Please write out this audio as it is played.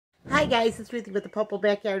Hi guys, it's Ruthie with the Popo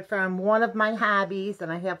Backyard Farm. One of my hobbies,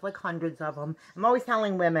 and I have like hundreds of them. I'm always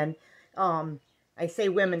telling women, I say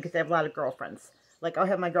women because I have a lot of girlfriends. Like I'll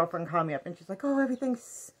have my girlfriend call me up and she's like, oh,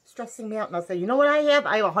 everything's stressing me out. And I'll say, you know what I have?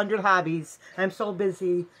 I have 100 hobbies. I'm so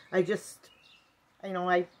busy. I just,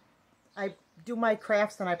 I do my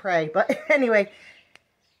crafts and I pray. But anyway,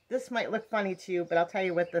 this might look funny to you, but I'll tell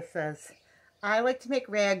you what this is. I like to make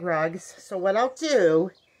rag rugs. So what I'll do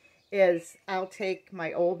is I'll take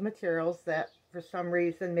my old materials that for some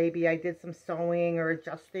reason maybe I did some sewing or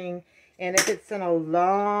adjusting, and if it's in a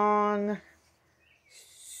long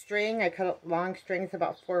string, I cut long strings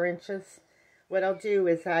about 4 inches. What I'll do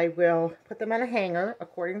is I will put them on a hanger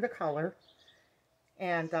according to color,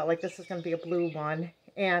 and like this is going to be a blue one,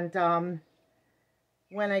 and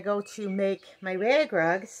when I go to make my rag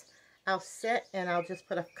rugs, I'll sit and I'll just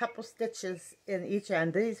put a couple stitches in each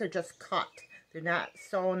end. These are just cut. They're not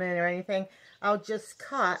sewn in or anything. I'll just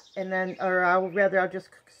cut and then, or I'll just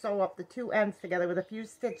sew up the two ends together with a few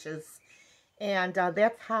stitches. And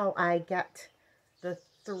that's how I get the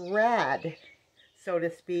thread, so to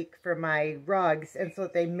speak, for my rugs. And so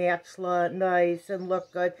that they match nice and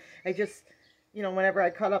look good. I just, whenever I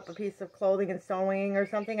cut up a piece of clothing and sewing or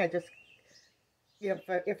something, I just,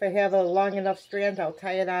 if I have a long enough strand, I'll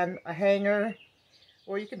tie it on a hanger.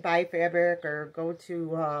 Or you can buy fabric or go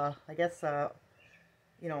to, I guess,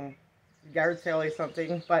 yard sale or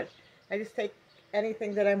something. But I just take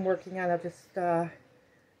anything that I'm working on. I'll just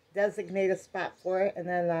designate a spot for it. And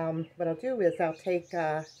then what I'll do is I'll take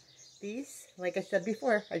these, like I said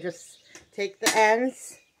before. I just take the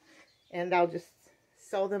ends and I'll just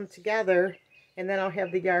sew them together. And then I'll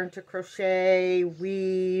have the yarn to crochet,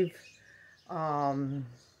 weave,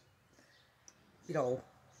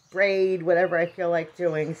 braid, whatever I feel like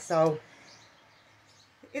doing. So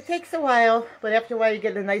it takes a while, but after a while you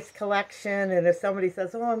get a nice collection. And if somebody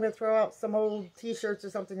says, oh, I'm going to throw out some old t-shirts or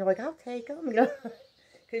something, you're like, I'll take them,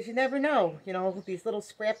 because you never know, these little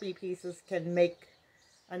scrappy pieces can make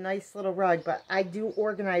a nice little rug. But I do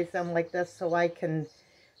organize them like this so I can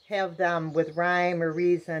have them with rhyme or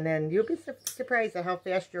reason, and you'll be surprised at how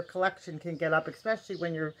fast your collection can get up, especially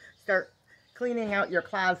when you start cleaning out your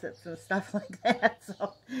closets and stuff like that.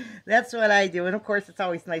 So that's what I do. And of course, it's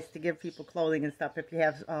always nice to give people clothing and stuff if you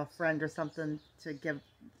have a friend or something to give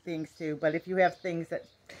things to. But if you have things that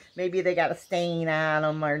maybe they got a stain on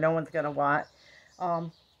them or no one's going to want,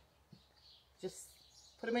 just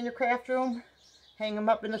put them in your craft room, hang them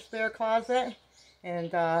up in the spare closet,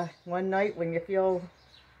 and one night when you feel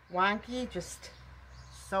wonky, just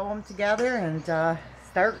sew them together and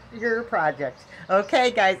start your project.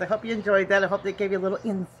 Okay guys, I hope you enjoyed that. I hope they gave you a little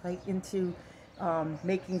insight into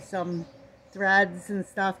making some threads and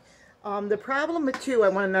stuff. The problem with I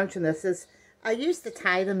want to mention this, is I used to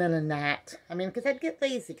tie them in a knot. Because I'd get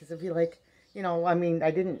lazy, because if you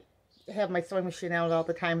I didn't have my sewing machine out all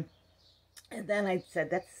the time. And then I said,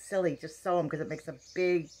 that's silly, just sew them, because it makes a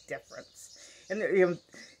big difference. And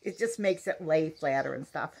it just makes it lay flatter and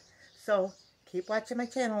stuff. So keep watching my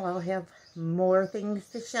channel. I'll have more things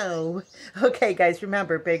to show. Okay, guys,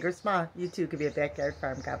 remember, big or small, you too could be a backyard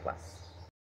farm. God bless.